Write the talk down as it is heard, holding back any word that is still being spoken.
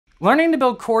Learning to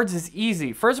build chords is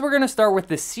easy. First, we're going to start with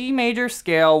the C major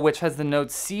scale, which has the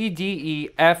notes C, D, E,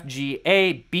 F, G,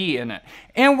 A, B in it.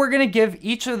 And we're going to give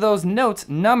each of those notes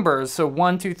numbers, so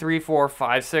 1, 2, 3, 4,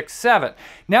 5, 6, 7.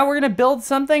 Now we're going to build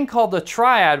something called a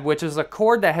triad, which is a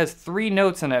chord that has 3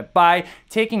 notes in it, by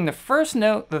taking the first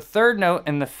note, the third note,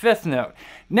 and the fifth note.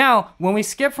 Now, when we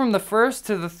skip from the first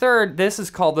to the third, this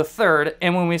is called the third,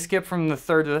 and when we skip from the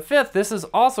third to the fifth, this is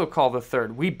also called the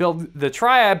third. We build the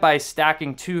triad by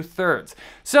stacking 2 thirds.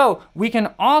 So we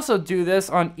can also do this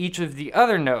on each of the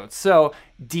other notes. So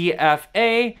D, F,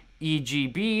 A, E, G,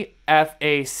 B, F,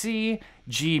 A, C,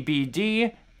 G, B,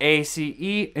 D, A, C,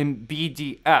 E, and B,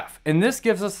 D, F. And this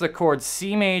gives us the chords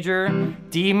C major,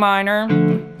 D minor,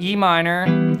 E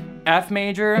minor, F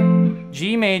major,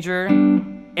 G major,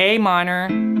 A minor,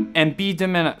 and B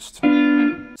diminished.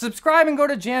 Subscribe and go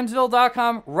to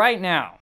Jamsville.com right now.